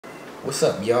What's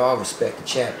up, y'all? Respect the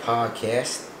Chat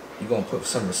podcast. You're going to put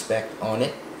some respect on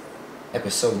it.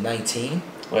 Episode 19.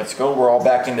 Let's go. We're all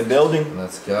back in the building.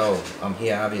 Let's go. I'm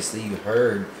here. Obviously, you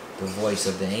heard the voice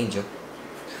of the angel.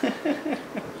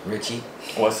 Richie.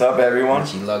 What's up, everyone?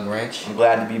 Richie Lugwrench. I'm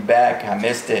glad to be back. I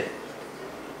missed it.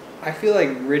 I feel like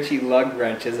Richie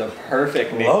Lugwrench is a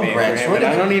perfect nickname for Lugwrench? him, and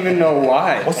I don't even know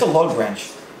why. What's a lug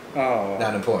wrench? Oh.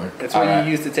 Not important. It's what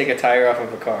you use to take a tire off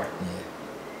of a car. Yeah.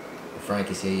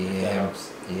 Frank is here. You hear That him.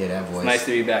 helps. You hear that voice. It's nice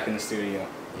to be back in the studio.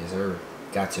 Yes, sir.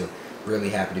 Got to. Really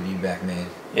happy to be back, man.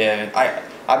 Yeah,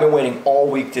 I've been waiting all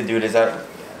week to do this.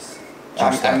 Yes.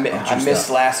 I missed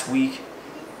last week.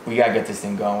 We gotta get this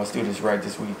thing going. Let's do this right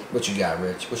this week. What you got,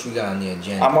 Rich? What you got on the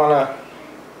agenda? I'm gonna,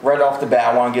 right off the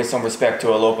bat, I want to give some respect to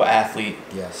a local athlete.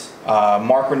 Yes.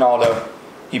 Mark Ronaldo.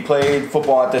 He played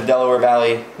football at the Delaware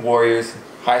Valley Warriors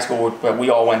high school that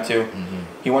we all went to. Mm-hmm.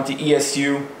 He went to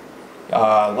ESU.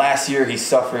 Last year he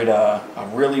suffered a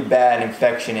really bad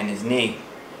infection in his knee,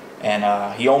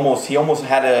 and he almost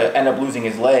had to end up losing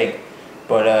his leg.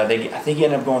 But I think he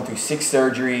ended up going through 6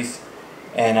 surgeries,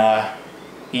 and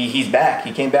he's back.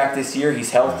 He came back this year.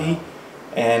 He's healthy,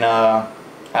 and I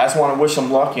just want to wish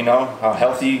him luck. You know, a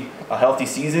healthy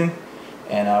season,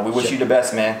 and we wish you the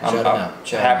best, man.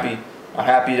 I'm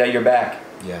happy that you're back.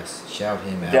 Yes, shout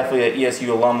him out. Definitely an ESU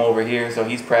alum over here, so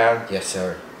he's proud. Yes,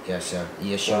 sir. Yes, sir.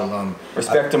 ESU alum.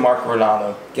 Respect to Mark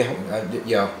Ronaldo.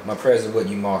 Yo, my prayers are with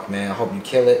you, Mark, man. I hope you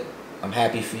kill it. I'm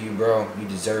happy for you, bro. You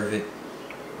deserve it.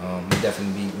 We'll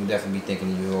definitely be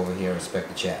thinking of you over here. Respect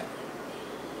the Chat.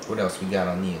 What else we got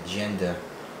on the agenda?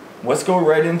 Let's go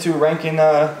right into ranking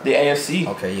the AFC.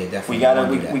 Okay, yeah, definitely.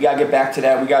 We gotta get back to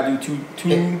that. We gotta do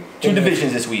two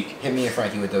divisions this week. Hit me and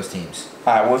Frankie with those teams.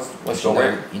 All right, let's go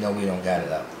right. You know we don't got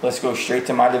it up. Let's go straight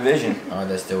to my division. All right,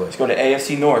 let's do it. Let's go to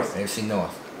AFC North. AFC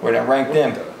North. We're gonna rank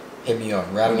them. Hit me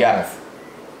off. Rattle We got off.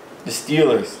 the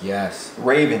Steelers, Yes.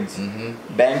 Ravens,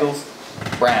 Bengals,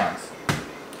 Browns.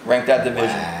 Rank that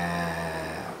division.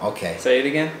 Wow. Okay. Say it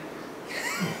again.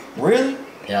 Really?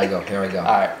 Here I go. All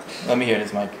right, let me hear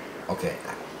this, Mike. Okay.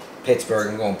 Pittsburgh.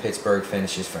 I'm going Pittsburgh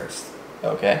finishes first.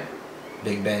 Okay.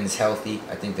 Big Ben's healthy.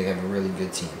 I think they have a really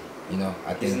good team. You know,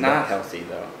 I think He's not healthy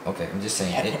though. Okay, I'm just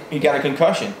saying. He got a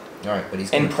concussion. All right, but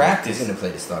he's in practice. He's going to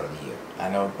play the start of the year. I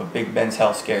know, but Big Ben's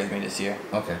health scares me this year.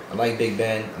 Okay, I like Big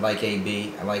Ben. I like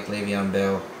AB. I like Le'Veon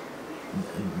Bell.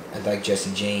 I like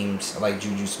Jesse James. I like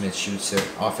Juju Smith-Schuster.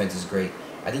 Offense is great.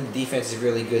 I think the defense is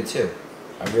really good too.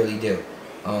 I really do.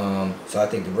 So I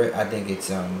think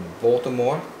it's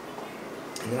Baltimore.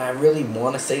 And then I really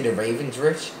want to say the Ravens,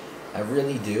 Rich. I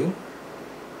really do.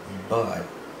 But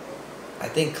I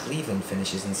think Cleveland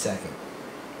finishes in second.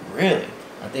 Really?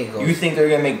 I think You think they're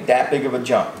going to make that big of a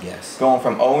jump? Yes. Going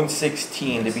from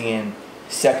 0-16 to being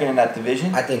second in that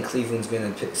division? I think Cleveland's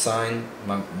going to sign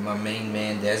my main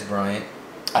man, Des Bryant.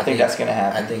 I think that's going to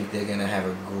happen. I think they're going to have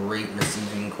a great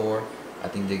receiving core. I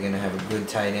think they're going to have a good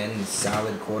tight end,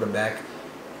 solid quarterback.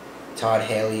 Todd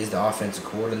Haley is the offensive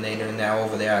coordinator now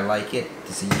over there. I like it.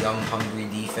 It's a young, hungry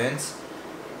defense.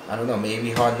 I don't know.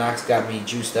 Maybe Hard Knocks got me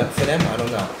juiced up for them. I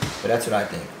don't know. But that's what I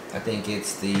think. I think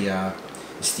it's the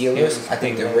Steelers. I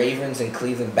think the Ravens and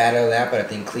Cleveland battle that, but I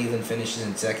think Cleveland finishes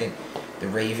in second. The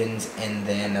Ravens and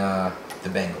then the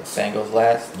Bengals. Bengals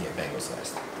last? Yeah, Bengals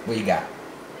last. What you got?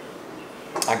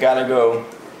 I got to go.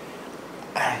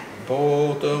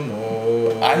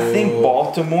 Baltimore. I think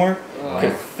Baltimore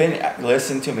could finish.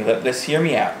 Listen to me. Let's hear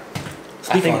me out.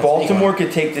 I think Baltimore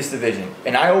could take this division.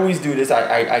 And I always do this.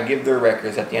 I give their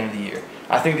records at the end of the year.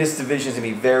 I think this division is going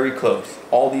to be very close.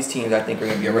 All these teams, I think, are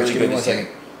going to be really good this year.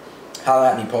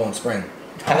 Holla at me, Poland Spring.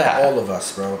 Holla at all of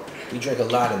us, bro. We drink a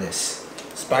lot of this.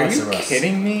 Sponsor us. Are you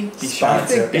kidding me? He's trying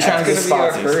to That's going to be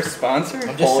our first sponsor?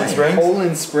 I'm just Poland Spring?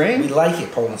 Poland Spring? We like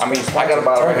it, Poland Spring. I mean, I got a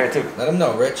bottle right here, too. Let them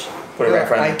know, Rich. Put it right in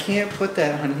front of me. I can't put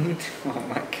that on YouTube. Oh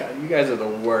my god, you guys are the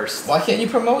worst. Why can't you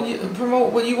promote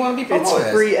what you want to be promoted?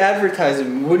 It's free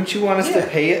advertising. Wouldn't you want us to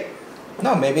pay it?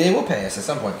 No, maybe they will pay us at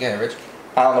some point. Yeah, Rich.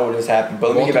 I don't know what just happened, but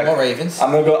let me get back. Baltimore Ravens.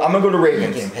 I'm gonna go to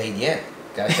Ravens. You ain't getting paid yet.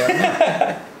 Gotta shout them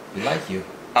out. We like you.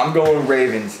 I'm going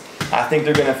Ravens. I think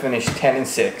they're gonna finish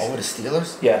 10-6. Over the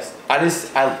Steelers? Yes. I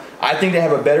think they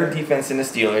have a better defense than the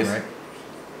Steelers. Right.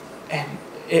 And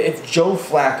if Joe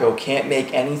Flacco can't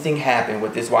make anything happen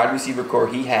with this wide receiver core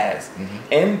he has,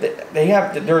 and they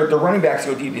have their running backs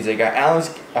go deep. They got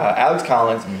Alex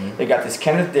Collins. They got this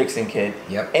Kenneth Dixon kid.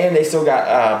 Yep. And they still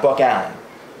got Buck Allen.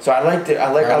 So I like their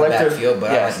backfield,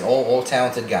 but yes. I like all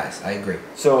talented guys. I agree.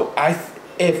 So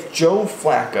if Joe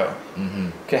Flacco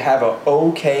could have an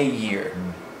okay year,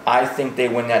 I think they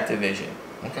win that division.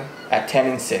 Okay. At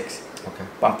 10-6. Okay.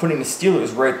 But I'm putting the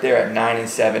Steelers right there at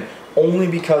 9-7. only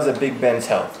because of Big Ben's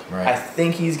health. Right. I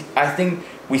think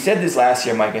we said this last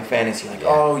year, Mike, in fantasy. Like,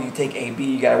 oh, you take AB,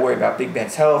 you got to worry about Big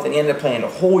Ben's health. And he ended up playing the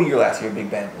whole year last year, Big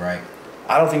Ben. Right.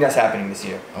 I don't think that's happening this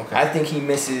year. Okay. I think he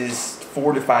misses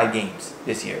 4 to 5 games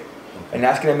this year. And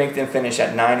that's going to make them finish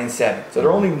at 9-7. So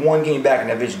they're only 1 game back in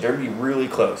that division. They're going to be really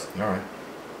close. All right.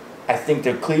 I think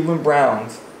the Cleveland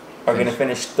Browns are going to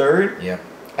finish 3rd Yep.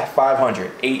 at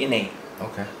 500, 8-8.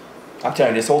 Okay. I'm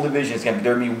telling you, this whole division is going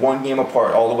to be 1 game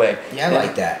apart all the way. Yeah, I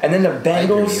like that. And then the I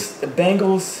agree with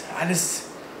Bengals,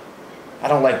 I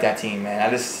don't like that team,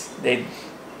 man.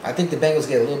 I think the Bengals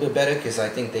get a little bit better because I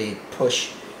think they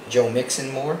push Joe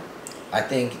Mixon more. I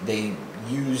think they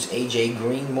use AJ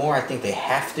Green more. I think they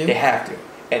have to. They have to.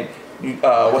 And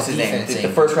what's his name? defense The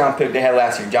first round pick they had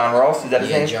last year, John Ross. Is that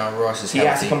his name? John Ross is He healthy.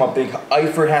 has to come up big.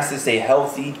 Eifert has to stay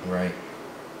healthy. Right.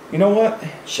 You know what?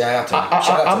 Shout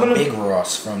out to Big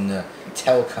Ross from the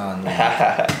Telcon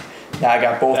League. Now I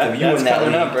got both of you in that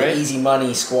league. up, right? The Easy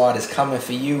Money Squad is coming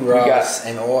for you, Ross,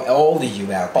 and all of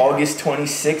you out there. August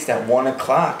 26th at 1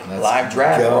 o'clock. Let's Live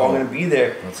draft. go. We're all going to be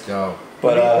there. Let's go.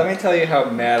 But let me tell you how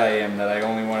mad I am that I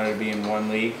only wanted to be in one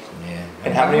league. Yeah.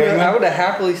 And how many are you in? I would have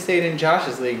happily stayed in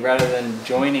Josh's league rather than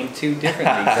joining 2 different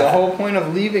leagues. The whole point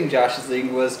of leaving Josh's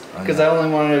league was because I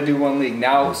only wanted to do 1 league.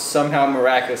 Now, somehow,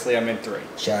 miraculously, I'm in 3.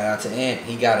 Shout out to Ant.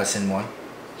 He got us in 1.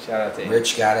 Shout out to him.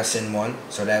 Rich got us in 1,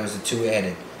 so that was the 2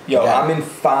 added. Yo, I'm in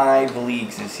 5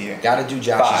 leagues this year. Got to do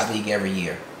Josh's 5. league every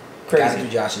year. Crazy. Got to do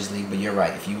Josh's league, but you're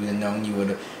right. If you would have known, you would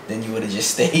have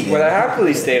just stayed. Would have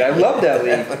happily stayed. I love that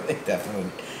league.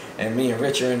 Definitely. And me and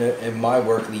Rich are in my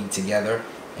work league together,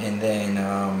 and then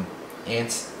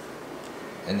Ant's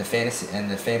and the fantasy and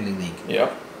the family league.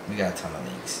 Yep. We got a ton of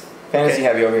leagues. Fantasy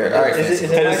heavy over here. All right. Is it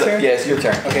Hit my us up. turn? Yeah, it's your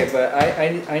turn. Okay, but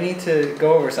I need to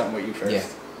go over something with you first. Yeah.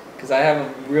 Because I have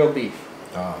a real beef.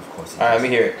 Oh, of course. All right, let me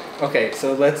hear it. Okay,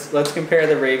 so let's compare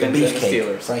the The Ravens and the beefcake,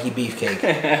 Steelers. Frankie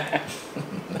Beefcake.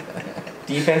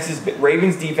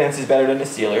 Ravens defense is better than the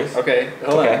Steelers. Okay,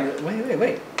 hold Okay. on.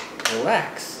 Wait.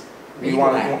 Relax. You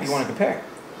want Relax. to compare?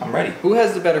 I'm ready. Who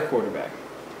has the better quarterback?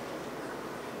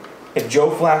 If Joe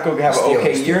Flacco could have an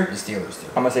okay year, The Steelers do.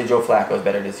 I'm gonna say Joe Flacco is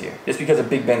better this year, just because of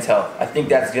Big Ben's health. I think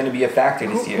that's gonna be a factor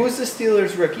this year. Who's the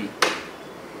Steelers rookie?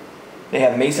 They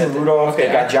have Mason Rudolph. Okay,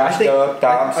 They got Josh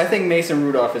Dobbs. I think Mason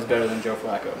Rudolph is better than Joe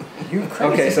Flacco. You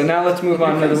crazy? Okay, so now let's move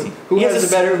on to crazy. who He has has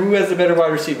the better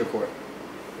wide receiver core.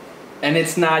 And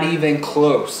it's not even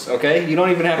close, okay? You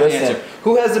don't even have to Listen. answer.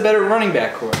 Who has the better running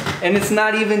back core? And it's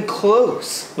not even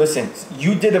close. Listen,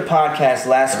 you did a podcast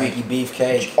last Frankie week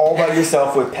Beefcake. all by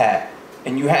yourself with Pat,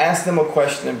 and you asked him a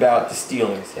question about the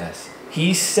Steelers. Yes.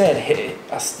 He said,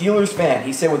 a Steelers fan,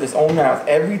 he said with his own mouth,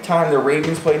 every time the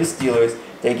Ravens play the Steelers,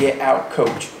 they get out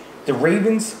coached. The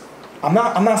Ravens, I'm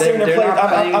not saying They're their players. not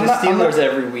playing I'm the not- Steelers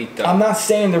every week, though. I'm not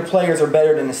saying their players are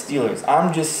better than the Steelers.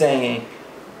 I'm just saying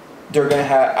they're gonna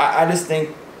have. I just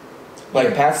think, like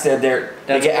Yeah. Pat said,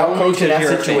 they get out coached in that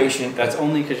situation. That's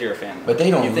only because you're a fan. But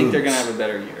they don't You think they're lose. going to have a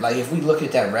better year. Like, if we look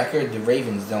at that record, the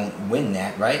Ravens don't win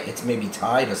that, right? It's maybe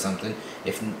tied or something.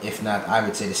 If not, I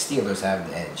would say the Steelers have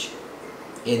the edge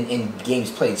in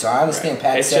games played. So I understand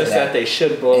Pat It's said just that they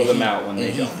should blow And them he- out when they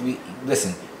and don't.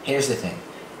 Listen, here's the thing.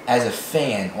 As a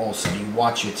fan, also, you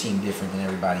watch your team different than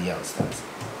everybody else does.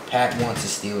 Pat wants the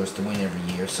Steelers to win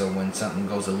every year, so when something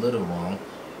goes a little wrong,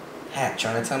 Pat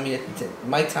trying to tell me that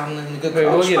Mike Tomlin is a good Wait,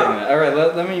 coach. we'll get bro. into that. All right,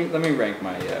 let me rank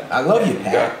my. I love you,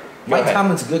 Pat. Go Mike ahead.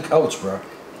 Tomlin's a good coach, bro.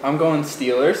 I'm going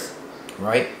Steelers,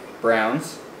 Right?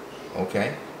 Browns,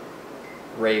 Okay.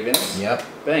 Ravens, Yep.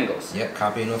 Bengals. Yep.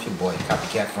 Copying off your boy,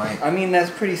 Copycat Frank. I mean, that's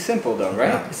pretty simple, though, right?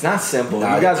 Yeah. It's not simple.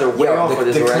 Nah, you guys are way off the, with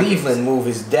this The rankings. Cleveland move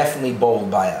is definitely bold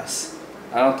by us.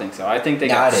 I don't think so. I think they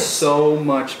Nah, got it is. so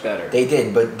much better. They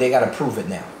did, but they got to prove it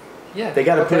now. yeah, They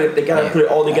gotta put it. They gotta put it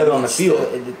all together on the field.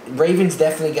 Ravens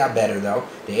definitely got better though.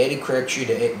 They added Crabtree.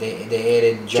 They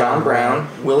added John Brown,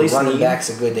 Willie The running Snead. backs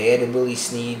are good. They added Willie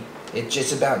Snead. It's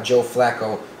just about Joe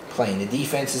Flacco playing. The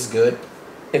defense is good.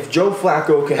 If Joe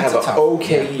Flacco can That's have a an tough-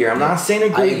 okay yeah, year, I'm yeah. not saying a I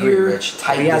great agree, year. Rich.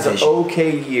 Tight If he has an division.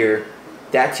 okay year,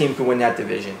 that team can win that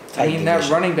division. I mean, that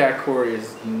division. running back core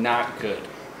is not good.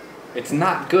 It's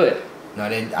not good. No,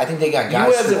 I think they got You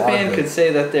guys as who a are fan good. could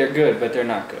say that they're good, but they're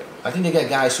not good. I think they got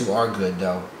guys who are good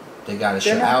though. They got to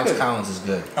show. They're not Alex good. Collins is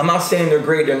good. I'm not saying they're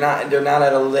great. They're not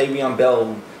at a Le'Veon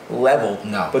Bell level.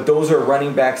 No. But those are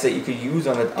running backs that you could use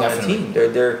on a Definitely. team.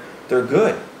 They're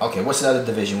good. Okay, what's the other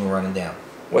division we're running down?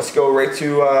 Let's go right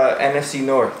to NFC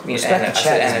North. I mean, Respect I the said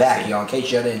chat is NFC. back, y'all. In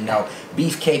case y'all didn't know,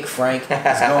 Beefcake Frank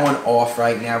is going off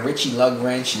right now. Richie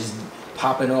Lugwrench is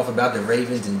popping off about the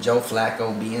Ravens and Joe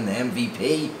Flacco being the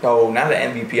MVP. No, not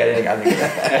an MVP. I think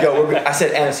that. Yo, I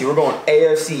said NFC. We're going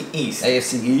AFC East.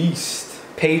 AFC East.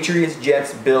 Patriots,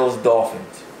 Jets, Bills,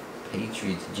 Dolphins.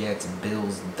 Patriots, Jets,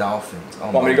 Bills, Dolphins. Oh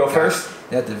Want me to go God. first?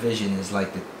 That division is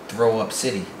like the throw-up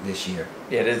city this year.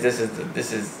 Yeah, this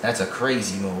is. That's a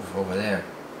crazy move over there.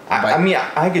 I mean,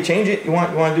 I could change it. You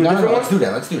want to do a different one? Let's do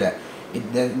that. Let's do that.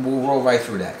 Then we'll roll right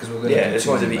through that because we're gonna. Yeah, do this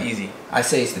two one's gonna be anyway. easy. I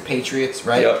say it's the Patriots,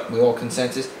 right? Yep. We all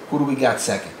consensus. Who do we got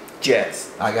second?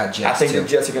 Jets. I got Jets. I think too. the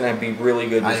Jets are gonna be really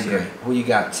good I this agree. year. Who you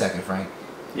got second, Frank?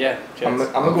 Yeah, Jets. I'm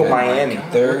gonna go Okay. Miami.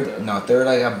 Third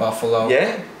I got Buffalo.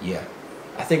 Yeah, Yeah.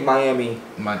 I think Miami.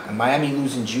 Miami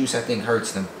losing juice, I think,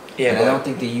 hurts them. Yeah, and but- I don't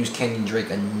think they use Kenyon Drake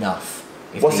enough.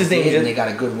 If What's they his name? did and they got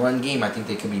a good run game, I think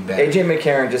they could be better. AJ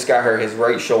McCarron just got hurt his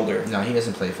right shoulder. No, he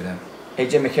doesn't play for them.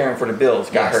 AJ McCarron for the Bills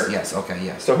got hurt. Yes, okay,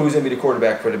 yes. So who's gonna be the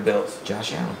quarterback for the Bills?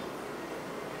 Josh Allen.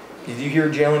 Did you hear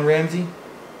Jalen Ramsey?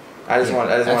 I just want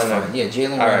to that's know. fine. Yeah,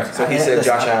 Jalen All right, Ramsey. so he said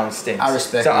Josh Allen stinks. I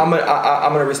respect So it. I'm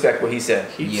gonna respect what he said.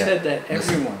 He Yeah. said that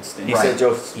Listen. everyone stinks. He said He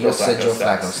also said Joe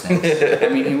Flacco stinks. I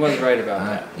mean, he was right about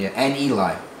that. Yeah, and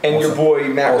Eli. And Also- your boy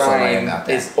Matt also right Ryan about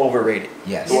that. is overrated.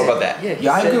 Yes. So what about that? Yeah, he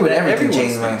Yeah, I said agree with that everything everyone Jalen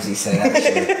stinks. Ramsey said,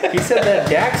 actually. He said that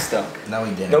Dak stunk. No,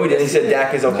 he didn't. No, he didn't. He said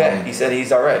Dak is okay. No. He said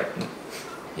he's all right.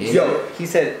 Yeah, Yo. He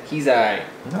said he's alright.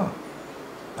 No.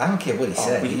 I don't care what he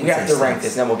said. We He didn't have say to rank stinks.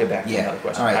 this, then we'll get back to Yeah. another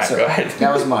question. All right, so go ahead.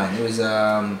 that was mine. It was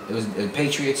the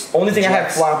Patriots. Only thing I had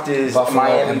Jets, flopped is Buffalo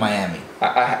Miami. and Miami.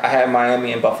 I had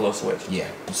Miami and Buffalo switched. Yeah.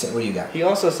 So what do you got? He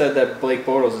also said that Blake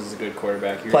Bortles is a good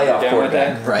quarterback. You're Playoff down with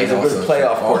quarterback. that? Right, He's a also good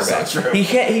playoff true. Also quarterback. true. He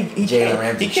Jalen can't,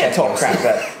 Ramsey, he can't check talk crap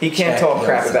yourself. about. He can't Check talk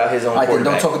crap yourself. about his own All right, then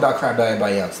quarterback. don't talk about crap about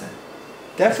anybody else then.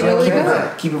 Definitely keep,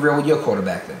 not. keep it real with your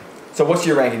quarterback then. So what's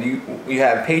your ranking? You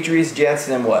have Patriots, Jets,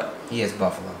 and then what? He has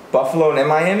Buffalo. Buffalo and then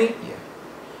Miami,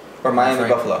 Yeah. or Miami,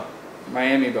 Frank. Buffalo?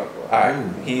 Miami, Buffalo. All right,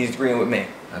 Ooh. he's agreeing with me.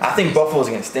 That's I think crazy. Buffalo's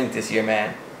gonna stink this year,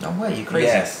 man. No way, you crazy.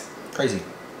 Yes. Crazy.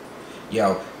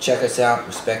 Yo, check us out,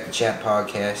 Respect the Chat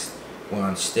podcast. We're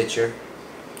on Stitcher.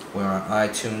 We're on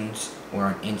iTunes. We're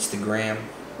on Instagram.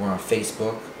 We're on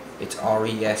Facebook. It's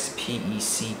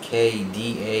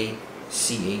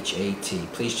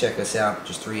RESPECKDACHAT. Please check us out.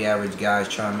 Just three average guys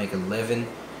trying to make a living.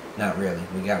 Not really.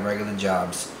 We got regular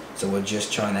jobs. So we're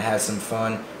just trying to have some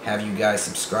fun. Have you guys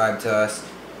subscribe to us.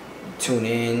 Tune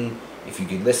in. If you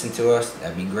could listen to us,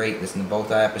 that'd be great. Listen to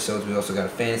both our episodes. We also got a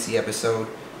fantasy episode.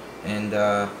 And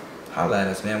holla at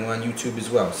us, man. We're on YouTube as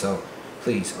well. So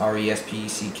please,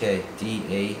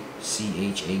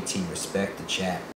 RESPECKDACHAT. Respect the chat.